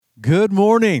Good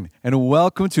morning and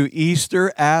welcome to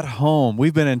Easter at Home.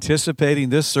 We've been anticipating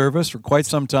this service for quite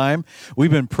some time. We've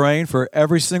been praying for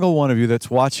every single one of you that's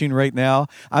watching right now.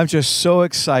 I'm just so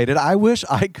excited. I wish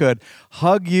I could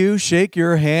hug you, shake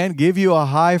your hand, give you a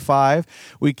high five.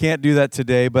 We can't do that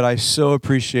today, but I so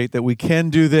appreciate that we can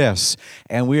do this.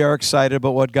 And we are excited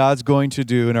about what God's going to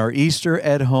do in our Easter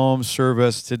at Home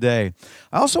service today.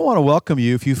 I also want to welcome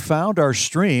you if you found our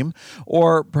stream,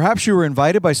 or perhaps you were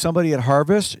invited by somebody at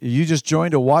Harvest. You just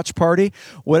joined a watch party.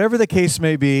 Whatever the case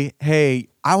may be, hey,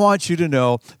 I want you to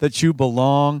know that you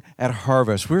belong at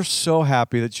Harvest. We're so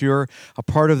happy that you're a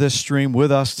part of this stream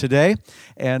with us today,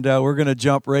 and we're going to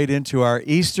jump right into our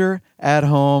Easter at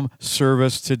Home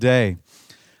service today.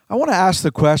 I want to ask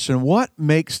the question, what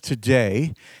makes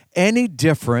today any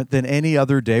different than any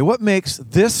other day? What makes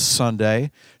this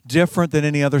Sunday different than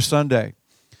any other Sunday?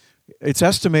 It's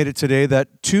estimated today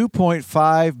that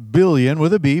 2.5 billion,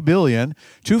 with a B, billion,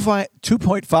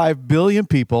 2.5 billion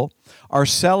people are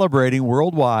celebrating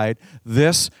worldwide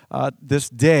this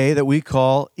day that we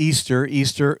call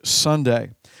Easter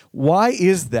Sunday. Why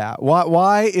is that?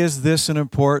 Why is this an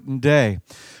important day?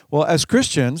 Well, as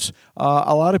Christians,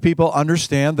 a lot of people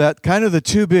understand that kind of the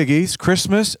two biggies,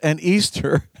 Christmas and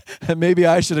Easter, and maybe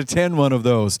I should attend one of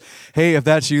those. Hey, if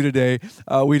that's you today,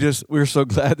 we're so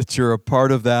glad that you're a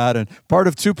part of that and part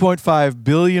of 2.5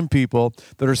 billion people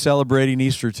that are celebrating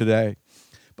Easter today.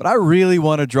 But I really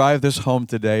want to drive this home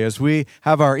today as we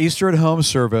have our Easter at Home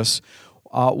service.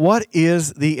 What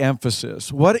is the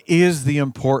emphasis? What is the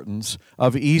importance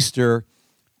of Easter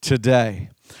today?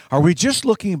 Are we just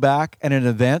looking back at an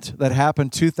event that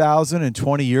happened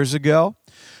 2,020 years ago?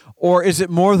 Or is it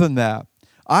more than that?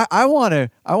 I want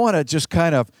to just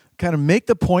kind of make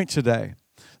the point today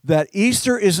that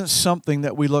Easter isn't something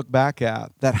that we look back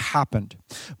at that happened.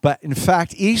 But in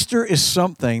fact, Easter is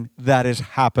something that is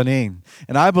happening.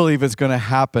 And I believe it's going to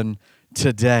happen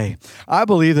today. I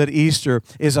believe that Easter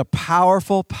is a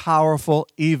powerful, powerful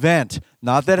event.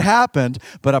 Not that happened,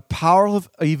 but a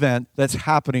powerful event that's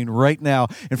happening right now.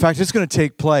 In fact, it's going to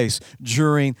take place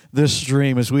during this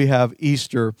stream as we have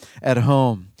Easter at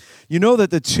Home. You know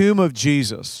that the tomb of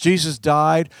Jesus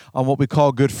died on what we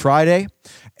call Good Friday,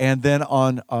 and then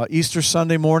on Easter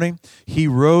Sunday morning, he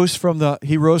rose from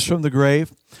the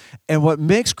grave. And what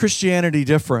makes Christianity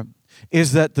different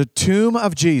is that the tomb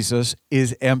of Jesus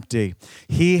is empty.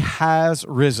 He has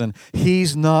risen.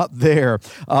 He's not there.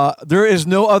 There is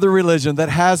no other religion that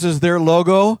has as their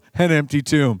logo an empty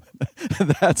tomb.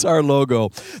 That's our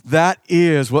logo. That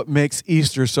is what makes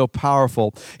Easter so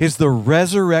powerful, is the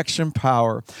resurrection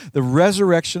power, the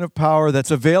resurrection of power that's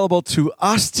available to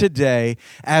us today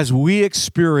as we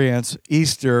experience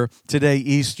Easter today,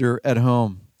 Easter at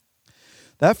Home.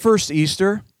 That first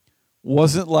Easter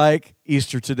wasn't like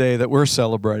Easter today that we're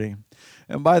celebrating.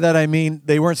 And by that I mean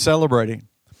they weren't celebrating.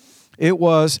 It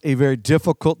was a very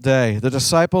difficult day. The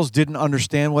disciples didn't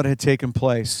understand what had taken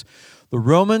place. The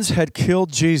Romans had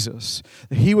killed Jesus.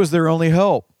 He was their only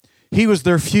hope. He was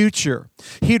their future.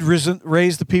 He'd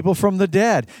raised the people from the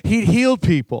dead. He'd healed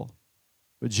people.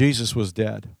 But Jesus was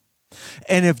dead.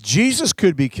 And if Jesus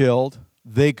could be killed,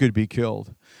 they could be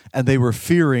killed. And they were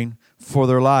fearing for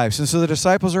their lives. And so the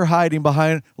disciples are hiding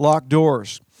behind locked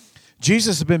doors.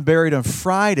 Jesus had been buried on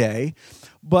Friday,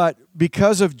 but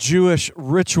because of Jewish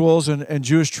rituals and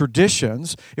Jewish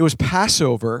traditions, it was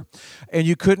Passover, and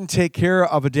you couldn't take care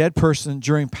of a dead person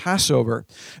during Passover.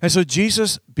 And so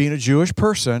Jesus, being a Jewish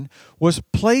person, was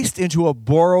placed into a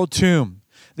borrowed tomb.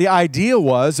 The idea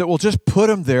was that we'll just put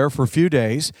him there for a few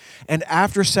days, and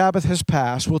after Sabbath has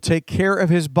passed, we'll take care of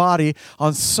his body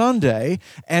on Sunday,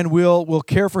 and we'll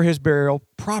care for his burial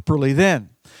properly then.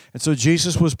 And so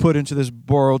Jesus was put into this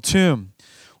borrowed tomb.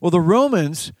 Well, the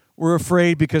Romans were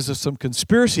afraid because of some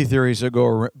conspiracy theories that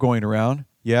going around.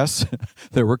 Yes,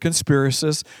 there were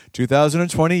conspiracists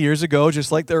 2,020 years ago,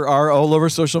 just like there are all over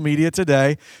social media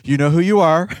today. You know who you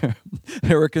are.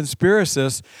 There were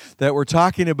conspiracists that were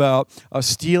talking about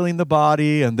stealing the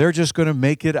body, and they're just going to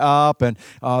make it up. And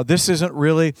this isn't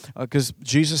really, because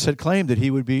Jesus had claimed that he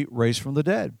would be raised from the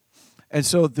dead. And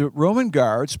so the Roman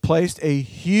guards placed a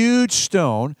huge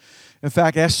stone. In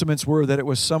fact, estimates were that it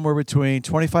was somewhere between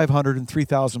 2,500 and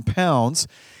 3,000 pounds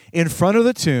in front of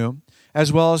the tomb,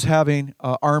 as well as having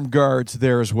armed guards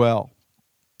there as well.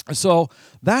 So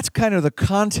that's kind of the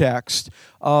context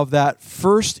of that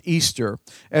first Easter.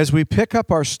 As we pick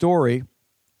up our story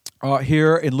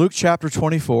here in Luke chapter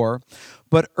 24,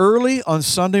 but early on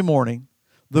Sunday morning,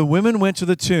 the women went to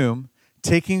the tomb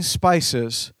taking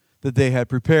spices that they had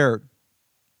prepared.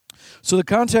 So the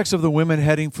context of the women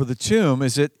heading for the tomb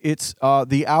is that it's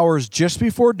the hours just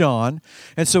before dawn,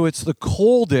 and so it's the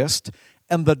coldest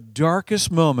and the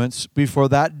darkest moments before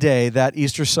that day, that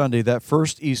Easter Sunday, that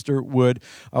first Easter would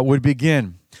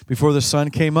begin, before the sun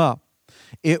came up.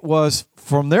 It was,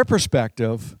 from their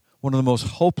perspective, one of the most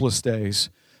hopeless days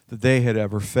that they had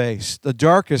ever faced, the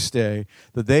darkest day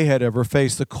that they had ever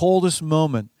faced, the coldest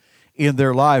moment in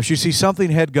their lives. You see, something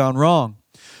had gone wrong.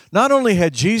 Not only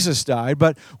had Jesus died,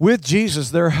 but with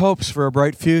Jesus, their hopes for a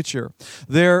bright future,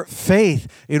 their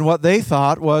faith in what they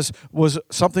thought was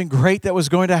something great that was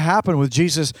going to happen with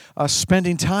Jesus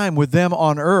spending time with them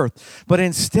on earth. But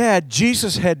instead,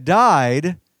 Jesus had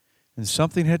died, and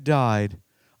something had died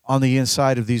on the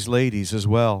inside of these ladies as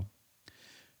well.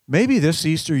 Maybe this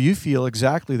Easter you feel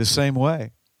exactly the same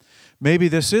way. Maybe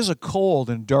this is a cold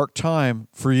and dark time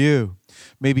for you.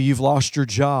 Maybe you've lost your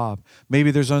job. Maybe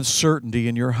there's uncertainty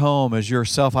in your home as you're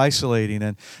self-isolating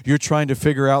and you're trying to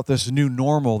figure out this new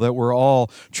normal that we're all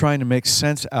trying to make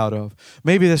sense out of.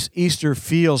 Maybe this Easter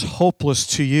feels hopeless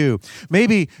to you.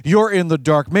 Maybe you're in the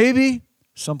dark. Maybe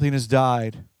something has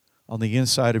died on the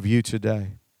inside of you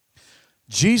today.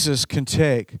 Jesus can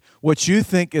take what you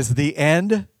think is the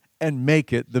end and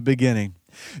make it the beginning.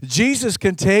 Jesus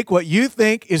can take what you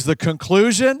think is the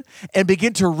conclusion and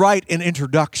begin to write an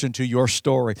introduction to your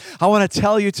story. I want to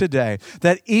tell you today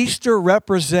that Easter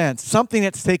represents something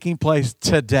that's taking place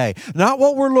today, not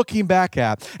what we're looking back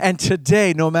at. And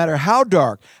today, no matter how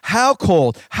dark, how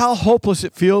cold, how hopeless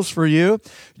it feels for you,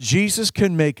 Jesus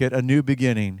can make it a new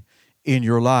beginning in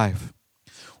your life.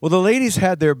 Well, the ladies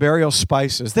had their burial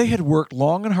spices. They had worked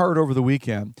long and hard over the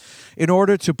weekend in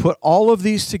order to put all of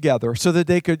these together so that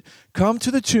they could come to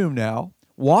the tomb now,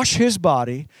 wash his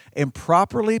body, and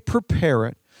properly prepare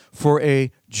it for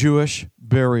a Jewish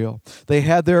burial. They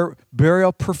had their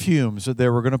burial perfumes that they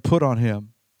were going to put on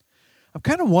him. I'm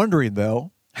kind of wondering,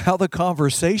 though, how the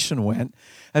conversation went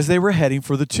as they were heading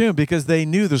for the tomb, because they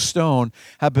knew the stone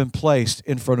had been placed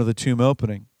in front of the tomb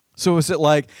opening. So is it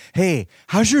like, hey,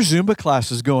 how's your Zumba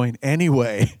classes going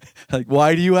anyway? Like,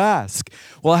 why do you ask?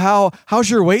 Well, how's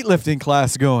your weightlifting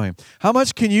class going? How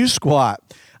much can you squat?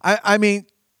 I mean,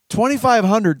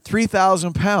 2,500,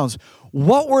 3,000 pounds.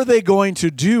 What were they going to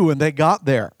do when they got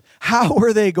there? How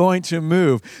were they going to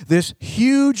move this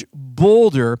huge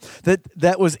boulder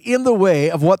that was in the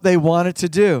way of what they wanted to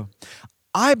do?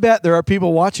 I bet there are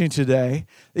people watching today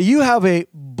that you have a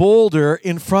boulder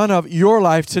in front of your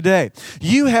life today.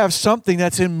 You have something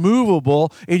that's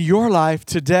immovable in your life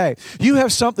today. You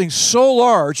have something so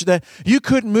large that you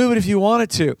couldn't move it if you wanted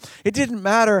to. It didn't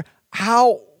matter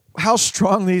how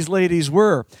strong these ladies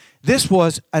were. This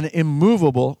was an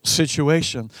immovable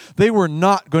situation. They were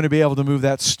not going to be able to move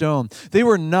that stone. They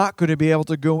were not going to be able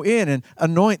to go in and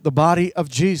anoint the body of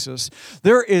Jesus.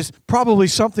 There is probably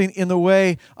something in the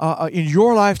way in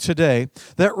your life today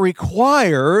that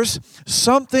requires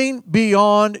something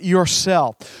beyond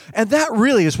yourself. And that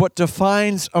really is what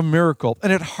defines a miracle.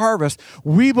 And at Harvest,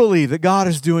 we believe that God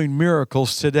is doing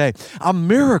miracles today. A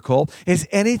miracle is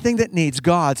anything that needs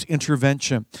God's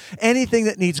intervention, anything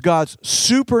that needs God's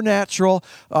supernatural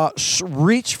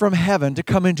reach from heaven to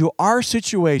come into our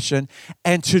situation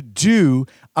and to do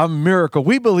a miracle.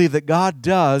 We believe that God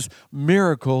does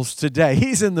miracles today.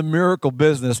 He's in the miracle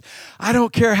business. I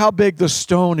don't care how big the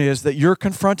stone is that you're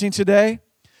confronting today,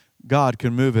 God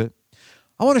can move it.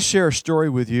 I want to share a story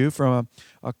with you from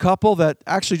a couple that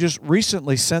actually just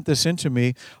recently sent this into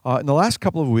me in the last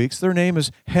couple of weeks. Their name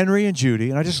is Henry and Judy,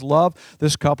 and I just love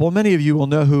this couple. Many of you will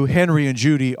know who Henry and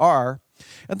Judy are.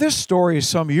 And this story is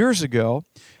some years ago,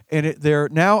 and their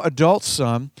now adult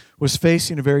son was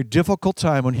facing a very difficult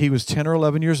time when he was 10 or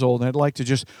 11 years old, and I'd like to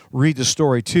just read the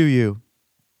story to you.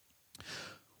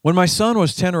 When my son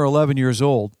was 10 or 11 years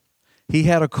old, he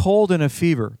had a cold and a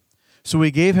fever, so we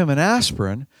gave him an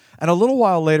aspirin, and a little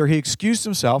while later he excused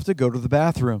himself to go to the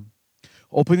bathroom.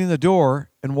 Opening the door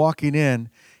and walking in,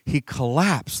 he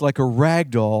collapsed like a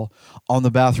rag doll on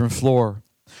the bathroom floor.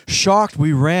 Shocked,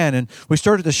 we ran and we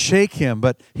started to shake him,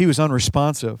 but he was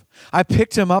unresponsive. I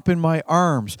picked him up in my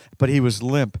arms, but he was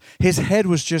limp. His head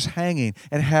was just hanging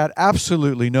and had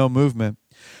absolutely no movement.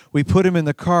 We put him in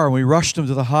the car and we rushed him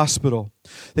to the hospital.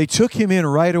 They took him in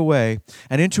right away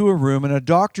and into a room, and a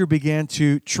doctor began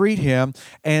to treat him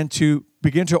and to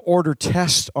begin to order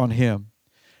tests on him.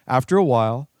 After a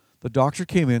while, the doctor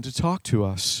came in to talk to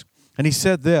us, and he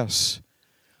said this: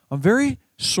 "I'm very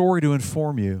sorry to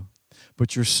inform you,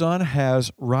 but your son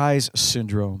has Reye's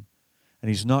syndrome, and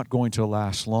he's not going to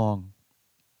last long."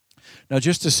 Now,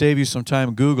 just to save you some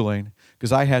time Googling,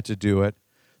 because I had to do it,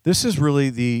 this is really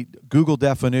the Google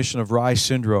definition of Reye's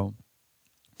syndrome.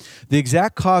 The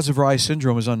exact cause of Reye's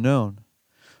syndrome is unknown,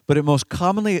 but it most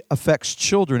commonly affects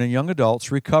children and young adults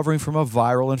recovering from a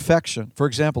viral infection. For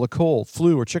example, a cold,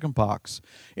 flu, or chickenpox.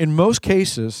 In most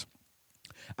cases,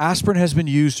 aspirin has been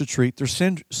used to treat their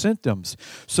symptoms.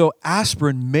 So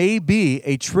aspirin may be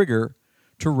a trigger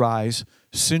to Reye's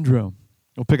syndrome.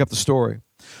 We'll pick up the story.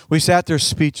 We sat there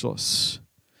speechless.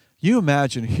 You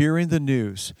imagine hearing the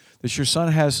news that your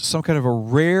son has some kind of a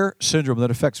rare syndrome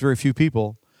that affects very few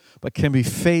people, but can be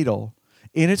fatal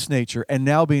in its nature, and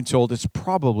now being told it's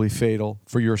probably fatal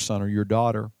for your son or your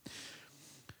daughter.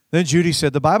 Then Judy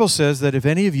said, the Bible says that if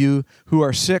any of you who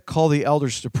are sick call the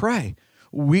elders to pray,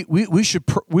 we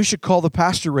should call the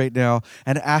pastor right now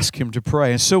and ask him to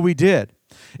pray. And so we did.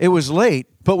 It was late,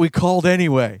 but we called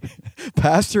anyway.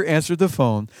 Pastor answered the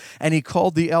phone, and he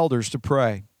called the elders to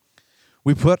pray.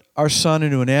 We put our son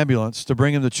into an ambulance to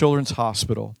bring him to Children's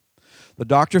Hospital. The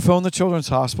doctor phoned the Children's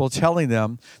Hospital telling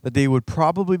them that they would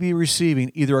probably be receiving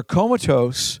either a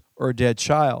comatose or a dead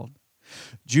child.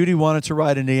 Judy wanted to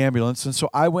ride in the ambulance, and so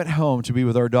I went home to be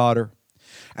with our daughter.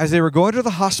 As they were going to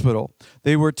the hospital,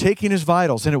 they were taking his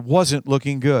vitals, and it wasn't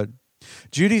looking good.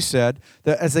 Judy said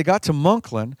that as they got to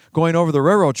Monkland, going over the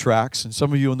railroad tracks, and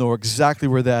some of you will know exactly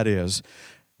where that is,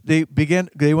 they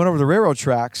went over the railroad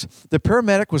tracks. The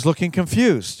paramedic was looking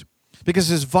confused because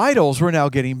his vitals were now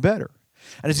getting better.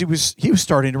 And as he was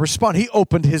starting to respond, he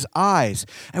opened his eyes.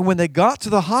 And when they got to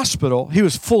the hospital, he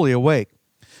was fully awake.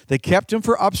 They kept him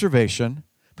for observation,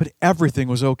 but everything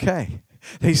was okay.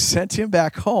 They sent him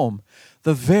back home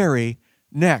the very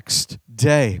next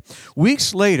day.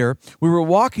 Weeks later, we were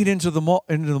walking into the mall,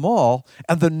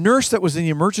 and the nurse that was in the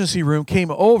emergency room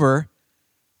came over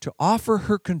to offer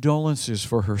her condolences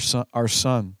for our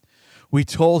son. We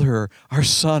told her, our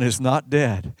son is not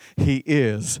dead. He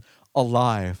is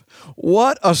alive.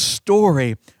 What a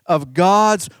story of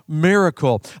God's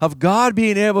miracle, of God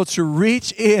being able to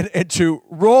reach in and to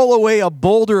roll away a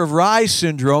boulder of Reye's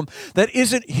syndrome that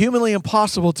isn't humanly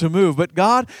impossible to move. But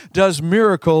God does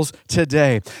miracles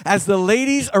today. As the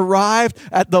ladies arrived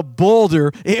at the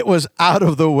boulder, it was out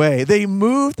of the way. They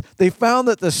moved. They found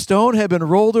that the stone had been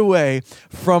rolled away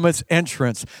from its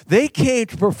entrance. They came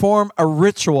to perform a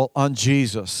ritual on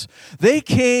Jesus. They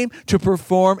came to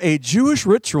perform a Jewish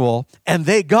ritual, and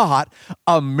they got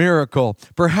a miracle.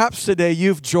 Perhaps today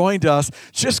you've joined us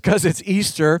just because it's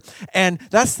Easter, and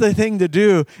that's the thing to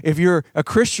do if you're a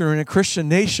Christian or in a Christian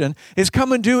nation, is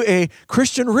come and do a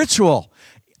Christian ritual.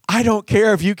 I don't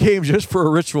care if you came just for a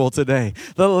ritual today.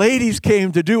 The ladies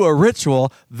came to do a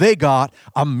ritual. They got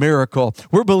a miracle.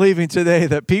 We're believing today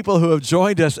that people who have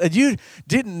joined us, and you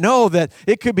didn't know that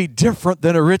it could be different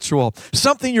than a ritual,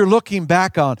 something you're looking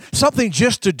back on, something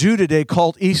just to do today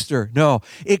called Easter. No,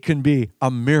 it can be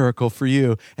a miracle for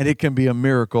you, and it can be a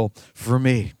miracle for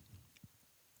me.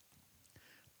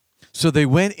 So they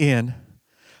went in,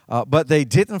 but they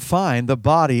didn't find the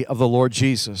body of the Lord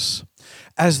Jesus.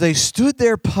 As they stood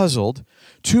there puzzled,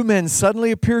 two men suddenly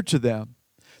appeared to them.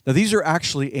 Now, these are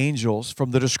actually angels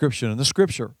from the description in the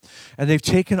Scripture. And they've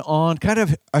taken on kind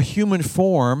of a human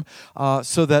form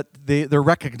so that they're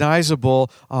recognizable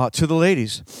to the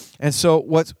ladies. And so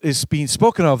what is being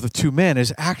spoken of, the two men,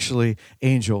 is actually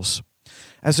angels.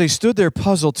 As they stood there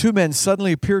puzzled, two men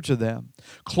suddenly appeared to them,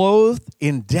 clothed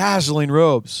in dazzling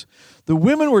robes. The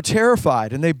women were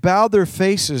terrified, and they bowed their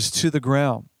faces to the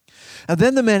ground. And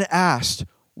then the men asked,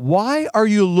 "Why are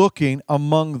you looking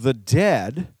among the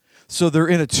dead?" So they're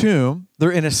in a tomb,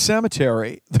 they're in a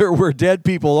cemetery, they're where dead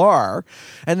people are.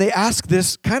 And they ask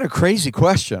this kind of crazy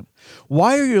question.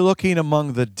 Why are you looking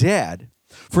among the dead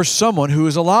for someone who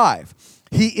is alive?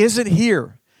 He isn't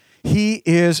here. He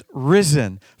is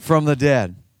risen from the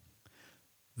dead.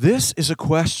 This is a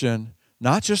question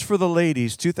not just for the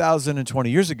ladies 2,020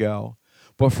 years ago,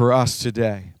 but for us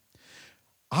today.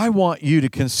 I want you to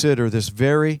consider this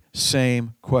very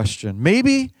same question.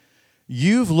 Maybe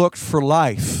you've looked for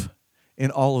life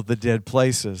in all of the dead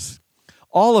places.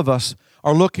 All of us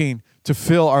are looking to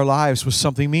fill our lives with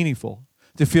something meaningful,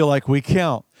 to feel like we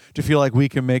count, to feel like we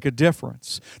can make a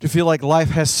difference, to feel like life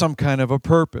has some kind of a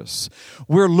purpose.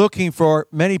 We're looking for,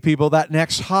 many people, that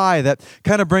next high that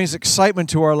kind of brings excitement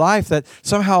to our life, that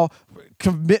somehow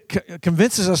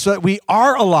convinces us that we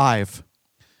are alive.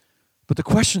 But the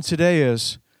question today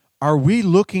is, are we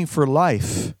looking for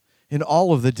life in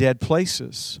all of the dead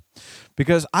places?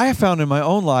 Because I have found in my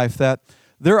own life that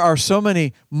there are so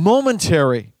many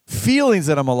momentary feelings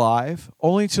that I'm alive,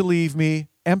 only to leave me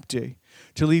empty,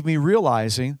 to leave me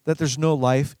realizing that there's no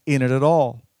life in it at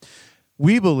all.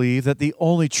 We believe that the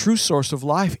only true source of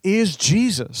life is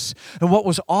Jesus and what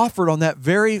was offered on that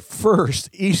very first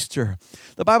Easter.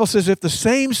 The Bible says if the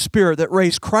same Spirit that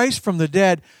raised Christ from the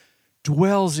dead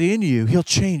dwells in you, He'll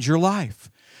change your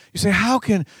life. You say, how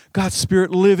can God's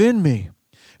Spirit live in me?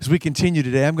 As we continue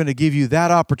today, I'm going to give you that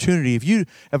opportunity. If you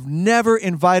have never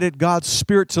invited God's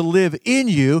Spirit to live in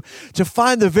you, to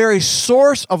find the very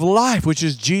source of life, which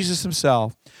is Jesus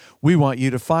himself, we want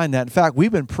you to find that. In fact,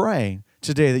 we've been praying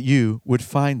today that you would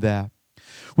find that.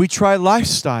 We try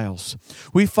lifestyles.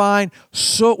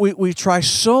 We try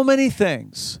so many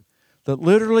things that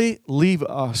literally leave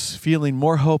us feeling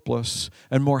more hopeless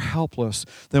and more helpless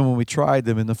than when we tried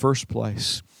them in the first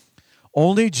place.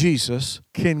 Only Jesus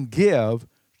can give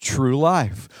true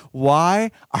life. Why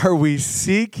are we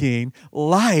seeking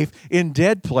life in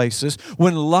dead places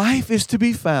when life is to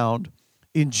be found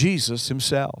in Jesus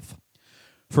himself?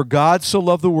 For God so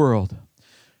loved the world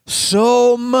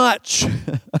so much.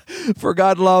 For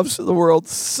God loves the world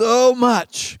so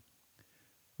much.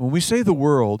 When we say the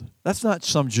world, that's not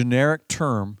some generic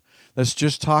term that's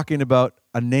just talking about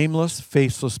a nameless,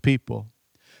 faceless people.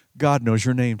 God knows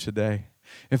your name today.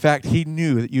 In fact, he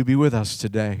knew that you'd be with us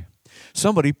today.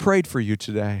 Somebody prayed for you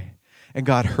today, and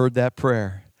God heard that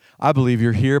prayer. I believe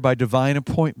you're here by divine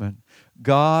appointment.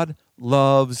 God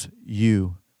loves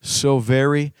you so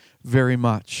very, very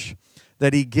much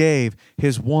that he gave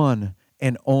his one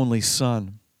and only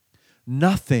Son.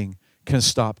 Nothing can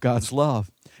stop God's love.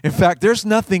 In fact, there's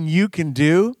nothing you can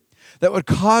do that would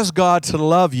cause God to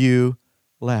love you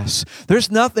less. There's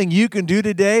nothing you can do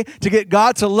today to get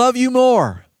God to love you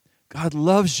more. God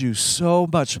loves you so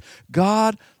much.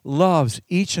 God loves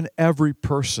each and every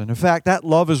person. In fact, that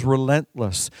love is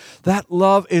relentless. That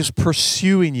love is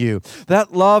pursuing you.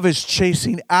 That love is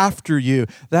chasing after you.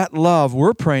 That love,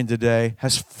 we're praying today,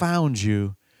 has found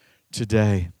you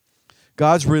today.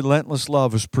 God's relentless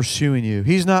love is pursuing you.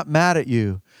 He's not mad at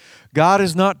you. God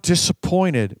is not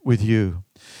disappointed with you.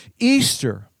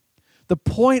 Easter, the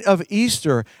point of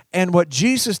Easter and what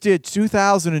Jesus did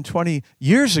 2,020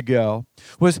 years ago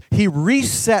was he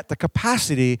reset the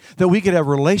capacity that we could have a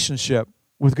relationship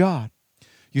with God.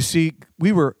 You see,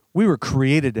 we were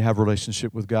created to have a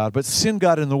relationship with God, but sin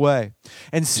got in the way,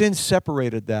 and sin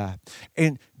separated that.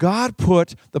 And God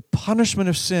put the punishment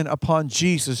of sin upon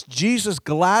Jesus. Jesus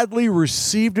gladly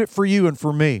received it for you and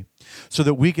for me so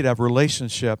that we could have a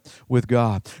relationship with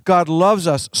God. God loves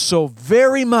us so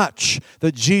very much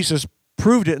that Jesus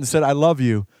proved it and said, I love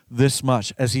you this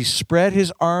much, as he spread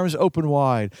his arms open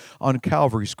wide on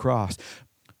Calvary's cross.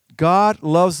 God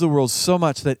loves the world so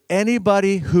much that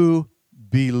anybody who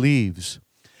believes,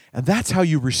 and that's how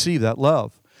you receive that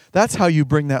love. That's how you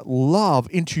bring that love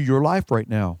into your life right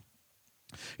now,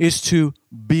 is to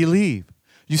believe.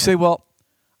 You say, well,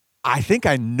 I think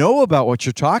I know about what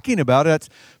you're talking about. That's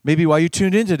maybe why you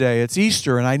tuned in today. It's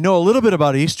Easter, and I know a little bit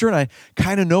about Easter, and I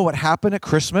kind of know what happened at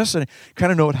Christmas, and I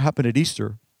kind of know what happened at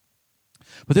Easter.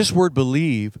 But this word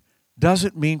believe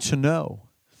doesn't mean to know.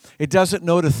 It doesn't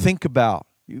know to think about.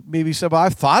 You maybe say, well,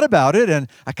 I've thought about it, and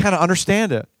I kind of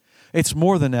understand it. It's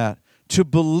more than that. To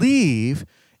believe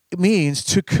means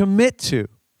to commit to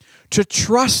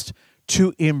trust,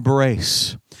 to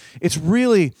embrace. It's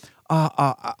really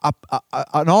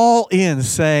an all-in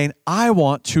saying, I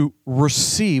want to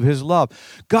receive his love.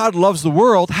 God loves the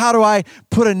world. How do I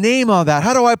put a name on that?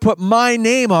 How do I put my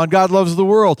name on God loves the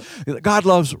world? God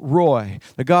loves Roy.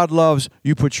 God loves,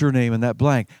 you put your name in that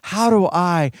blank. How do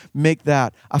I make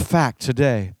that a fact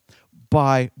today?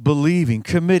 By believing,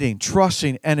 committing,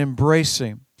 trusting, and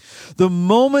embracing. The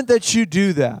moment that you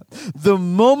do that, the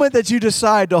moment that you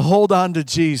decide to hold on to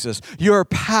Jesus, your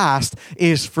past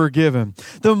is forgiven.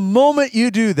 The moment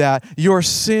you do that, your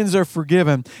sins are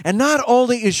forgiven. And not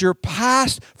only is your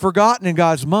past forgotten in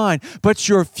God's mind, but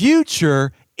your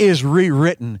future is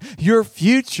rewritten. Your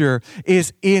future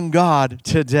is in God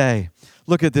today.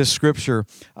 Look at this scripture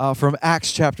from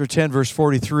Acts chapter 10, verse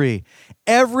 43.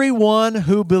 Everyone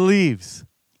who believes,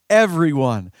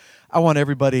 everyone. I want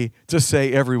everybody to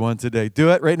say everyone today. Do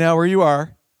it right now where you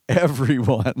are.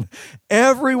 Everyone.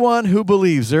 Everyone who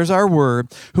believes, there's our word,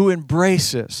 who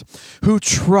embraces, who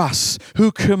trusts,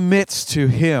 who commits to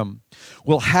him,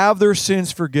 will have their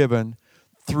sins forgiven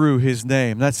through his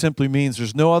name. That simply means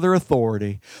there's no other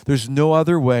authority, there's no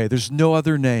other way, there's no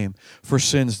other name for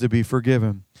sins to be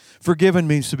forgiven. Forgiven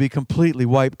means to be completely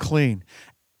wiped clean.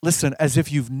 Listen, as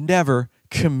if you've never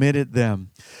committed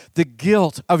them. The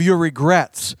guilt of your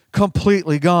regrets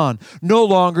completely gone, no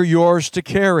longer yours to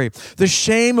carry. The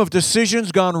shame of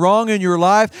decisions gone wrong in your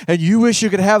life and you wish you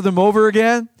could have them over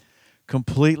again,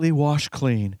 completely washed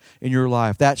clean in your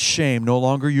life. That shame no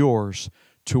longer yours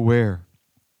to wear.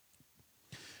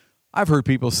 I've heard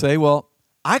people say, well,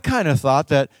 I kind of thought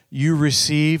that you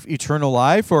receive eternal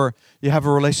life or you have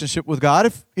a relationship with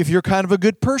God if you're kind of a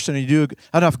good person and you do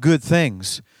enough good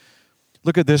things.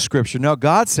 Look at this scripture. Now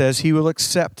God says he will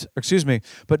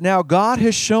but now God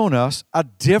has shown us a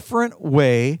different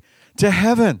way to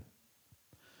heaven,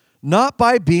 not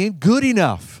by being good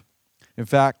enough. In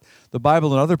fact, the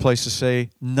Bible and other places say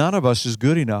none of us is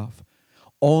good enough.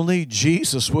 Only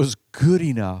Jesus was good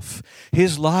enough.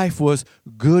 His life was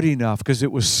good enough because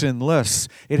it was sinless.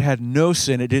 It had no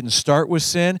sin. It didn't start with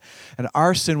sin, and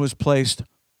our sin was placed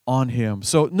on him.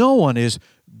 So no one is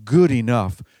good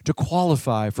enough to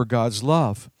qualify for God's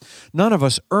love. None of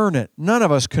us earn it. None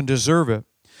of us can deserve it.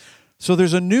 So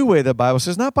there's a new way, the Bible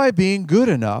says, not by being good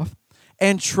enough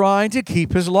and trying to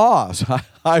keep his laws.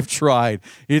 I've tried.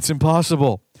 It's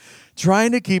impossible.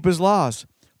 Trying to keep his laws,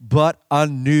 but a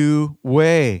new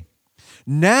way.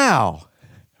 Now,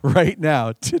 right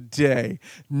now, today,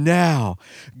 now,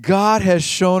 God has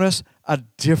shown us a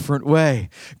different way.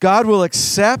 God will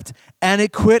accept and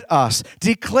acquit us,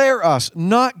 declare us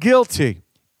not guilty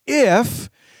if,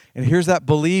 and here's that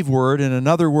believe word and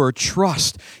another word,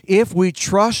 trust. If we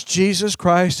trust Jesus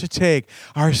Christ to take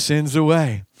our sins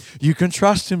away. You can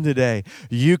trust him today.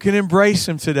 You can embrace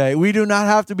him today. We do not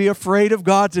have to be afraid of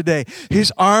God today.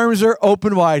 His arms are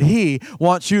open wide. He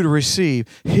wants you to receive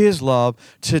his love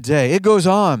today. It goes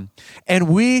on. And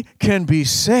we can be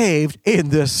saved in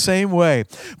the same way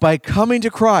by coming to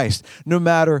Christ, no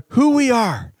matter who we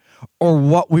are or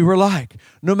what we were like.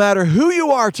 No matter who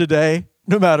you are today,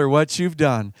 no matter what you've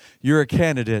done, you're a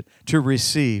candidate to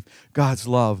receive God's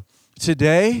love.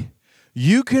 Today,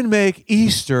 you can make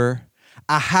Easter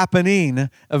a happening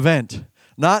event,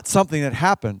 not something that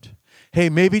happened. Hey,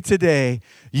 maybe today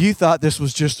you thought this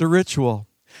was just a ritual.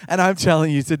 And I'm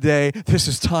telling you today, this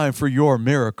is time for your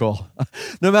miracle.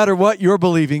 No matter what you're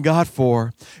believing God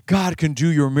for, God can do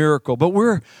your miracle. But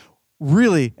we're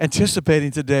really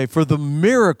anticipating today for the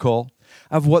miracle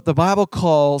of what the Bible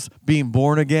calls being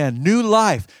born again. New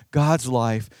life, God's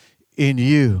life in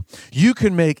you. You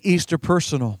can make Easter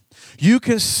personal. You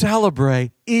can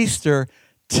celebrate Easter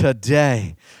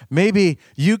today. Maybe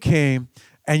you came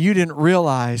and you didn't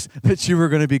realize that you were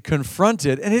going to be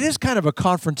confronted. And it is kind of a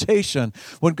confrontation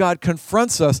when God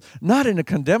confronts us, not in a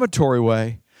condemnatory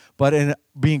way, but in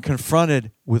being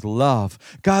confronted with love.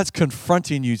 God's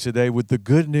confronting you today with the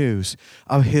good news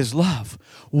of his love.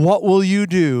 What will you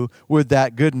do with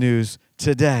that good news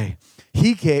today?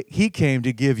 He came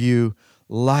to give you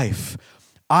life.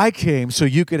 I came so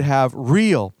you could have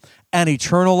real and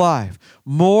eternal life,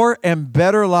 more and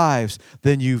better lives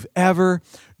than you've ever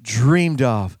dreamed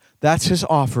of. That's his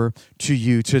offer to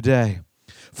you today.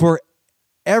 For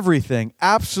everything,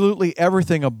 absolutely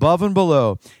everything above and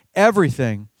below,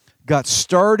 everything got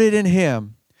started in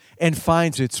him and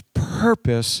finds its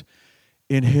purpose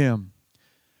in him.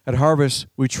 At Harvest,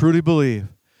 we truly believe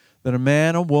that a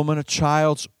man, a woman, a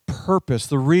child's purpose,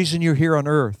 the reason you're here on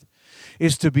earth,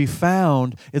 is to be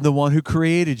found in the one who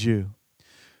created you,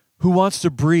 who wants to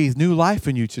breathe new life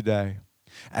in you today.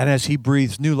 And as he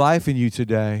breathes new life in you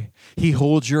today, he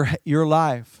holds your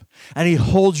life and he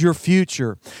holds your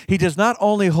future. He does not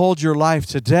only hold your life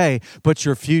today, but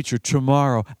your future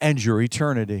tomorrow and your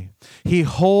eternity. He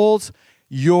holds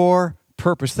your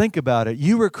purpose. Think about it.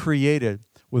 You were created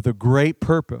with a great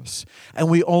purpose, and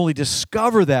we only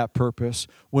discover that purpose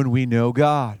when we know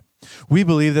God. We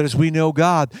believe that as we know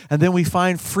God, and then we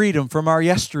find freedom from our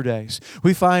yesterdays.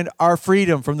 We find our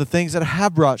freedom from the things that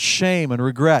have brought shame and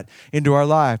regret into our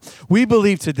life. We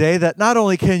believe today that not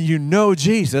only can you know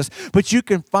Jesus, but you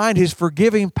can find his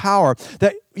forgiving power,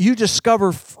 that you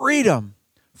discover freedom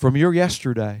from your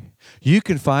yesterday. You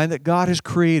can find that God has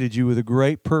created you with a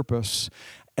great purpose.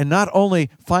 And not only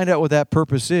find out what that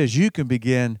purpose is, you can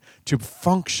begin to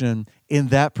function in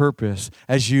that purpose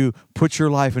as you put your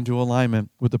life into alignment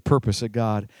with the purpose that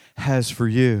God has for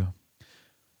you.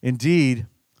 Indeed,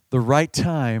 the right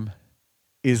time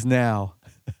is now.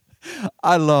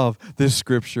 I love this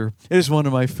scripture. It is one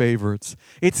of my favorites.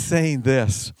 It's saying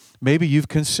this. Maybe you've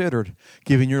considered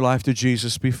giving your life to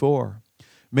Jesus before.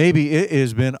 Maybe it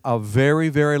has been a very,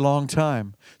 very long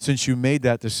time since you made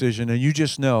that decision, and you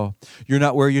just know you're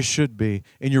not where you should be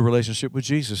in your relationship with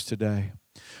Jesus today.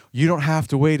 You don't have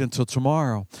to wait until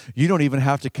tomorrow. You don't even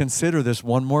have to consider this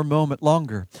one more moment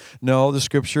longer. No, the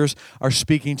scriptures are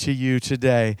speaking to you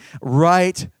today.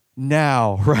 Right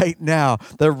now.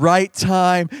 The right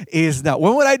time is now.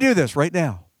 When would I do this? Right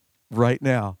now. Right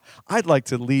now. I'd like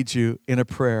to lead you in a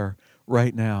prayer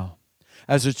right now.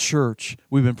 As a church,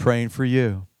 we've been praying for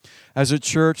you. as a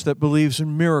church that believes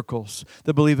in miracles,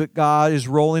 that believe that God is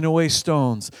rolling away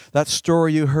stones. That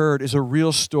story you heard is a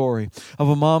real story of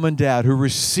a mom and dad who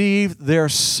received their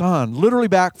son literally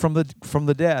back from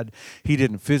the dead. He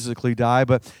didn't physically die,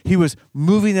 but he was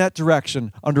moving that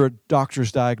direction under a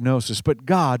doctor's diagnosis. But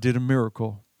God did a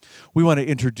miracle. We want to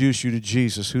introduce you to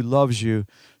Jesus, who loves you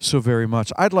so very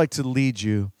much. I'd like to lead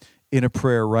you in a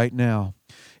prayer right now.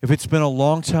 If it's been a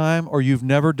long time or you've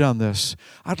never done this,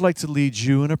 I'd like to lead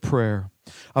you in a prayer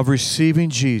of receiving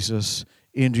Jesus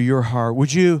into your heart.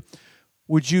 Would you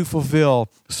fulfill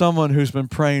someone who's been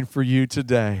praying for you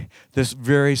today, this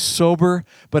very sober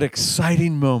but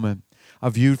exciting moment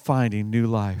of you finding new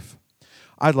life?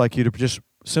 I'd like you to just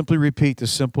simply repeat the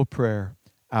simple prayer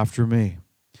after me.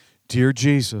 Dear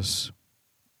Jesus,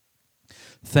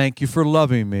 thank you for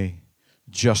loving me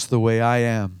just the way I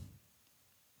am.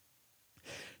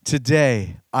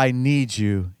 Today, I need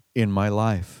you in my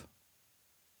life.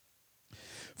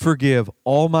 Forgive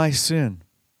all my sin.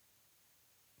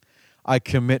 I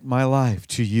commit my life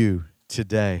to you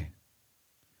today.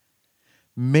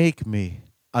 Make me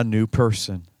a new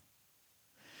person.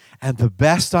 And the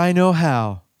best I know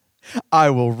how,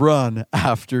 I will run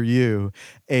after you.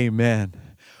 Amen.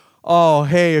 Oh,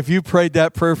 hey, if you prayed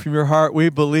that prayer from your heart, we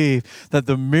believe that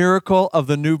the miracle of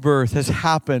the new birth has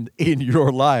happened in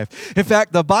your life. In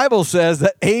fact, the Bible says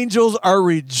that angels are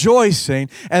rejoicing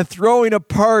and throwing a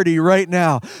party right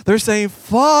now. They're saying,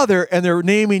 Father, and they're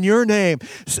naming your name,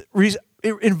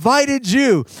 invited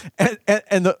you. And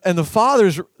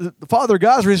the Father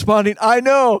God's responding, I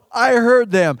know, I heard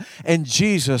them. And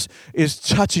Jesus is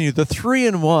touching you. The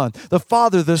 3-in-1, the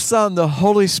Father, the Son, the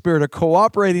Holy Spirit are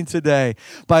cooperating today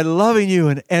by loving you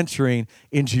and entering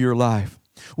into your life.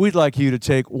 We'd like you to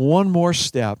take one more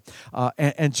step,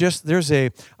 and just there's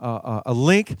a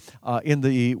link in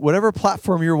the whatever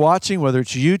platform you're watching, whether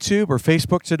it's YouTube or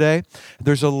Facebook today.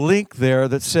 There's a link there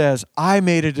that says, I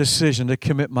made a decision to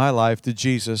commit my life to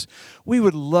Jesus. We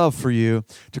would love for you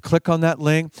to click on that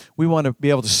link. We want to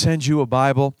be able to send you a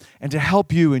Bible and to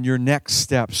help you in your next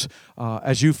steps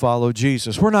as you follow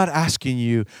Jesus. We're not asking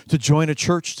you to join a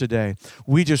church today.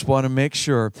 We just want to make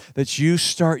sure that you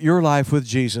start your life with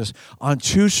Jesus on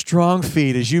two strong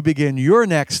feet as you begin your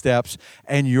next steps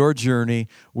and your journey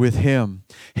with Him.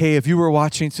 Hey, if you were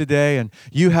watching today and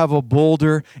you have a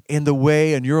boulder in the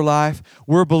way in your life,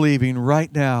 we're believing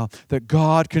right now that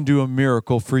God can do a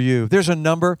miracle for you. There's a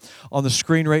number on the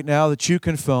screen right now that you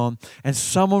can phone, and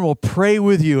someone will pray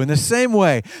with you in the same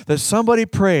way that somebody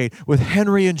prayed with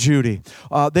Henry and Judy.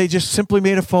 They just simply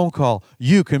made a phone call.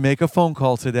 You can make a phone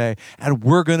call today, and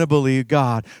we're going to believe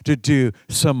God to do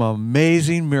some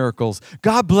amazing miracles.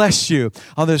 God bless you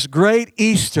on this great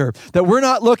Easter that we're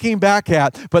not looking back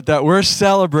at, but that we're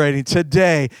celebrating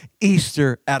today,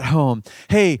 Easter at home.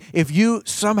 Hey, if you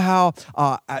somehow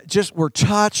just were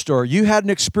touched or you had an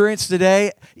experience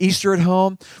today, Easter at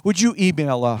home, would you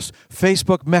email us,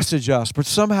 Facebook message us, but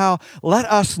somehow let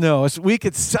us know as we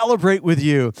could celebrate with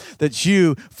you that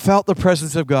you felt the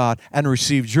presence of God and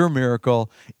received your miracle,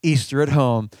 Easter at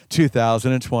home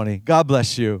 2020. God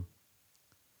bless you.